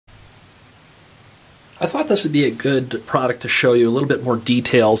I thought this would be a good product to show you a little bit more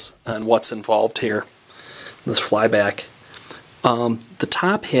details on what's involved here, this flyback. The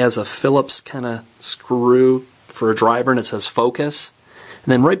top has a Phillips kind of screw for a driver, and it says focus.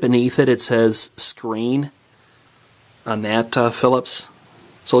 And then right beneath it, it says screen on that Phillips.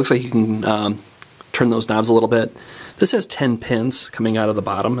 So it looks like you can turn those knobs a little bit. This has 10 pins coming out of the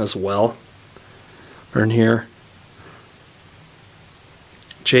bottom as well. Or in here.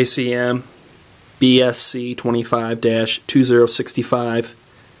 JCM BSC25-2065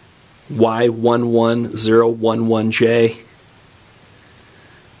 Y11011J.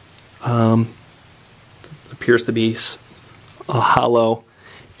 Appears to be a hollow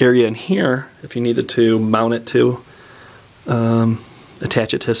area in here if you needed to mount it to,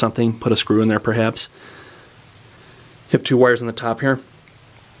 attach it to something, put a screw in there perhaps. You have two wires on the top here.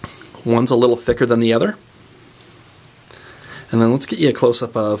 One's a little thicker than the other. And then let's get you a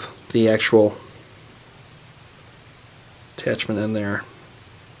close-up of the actual attachment in there.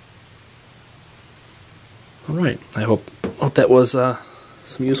 Alright, I hope that was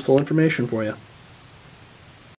some useful information for you.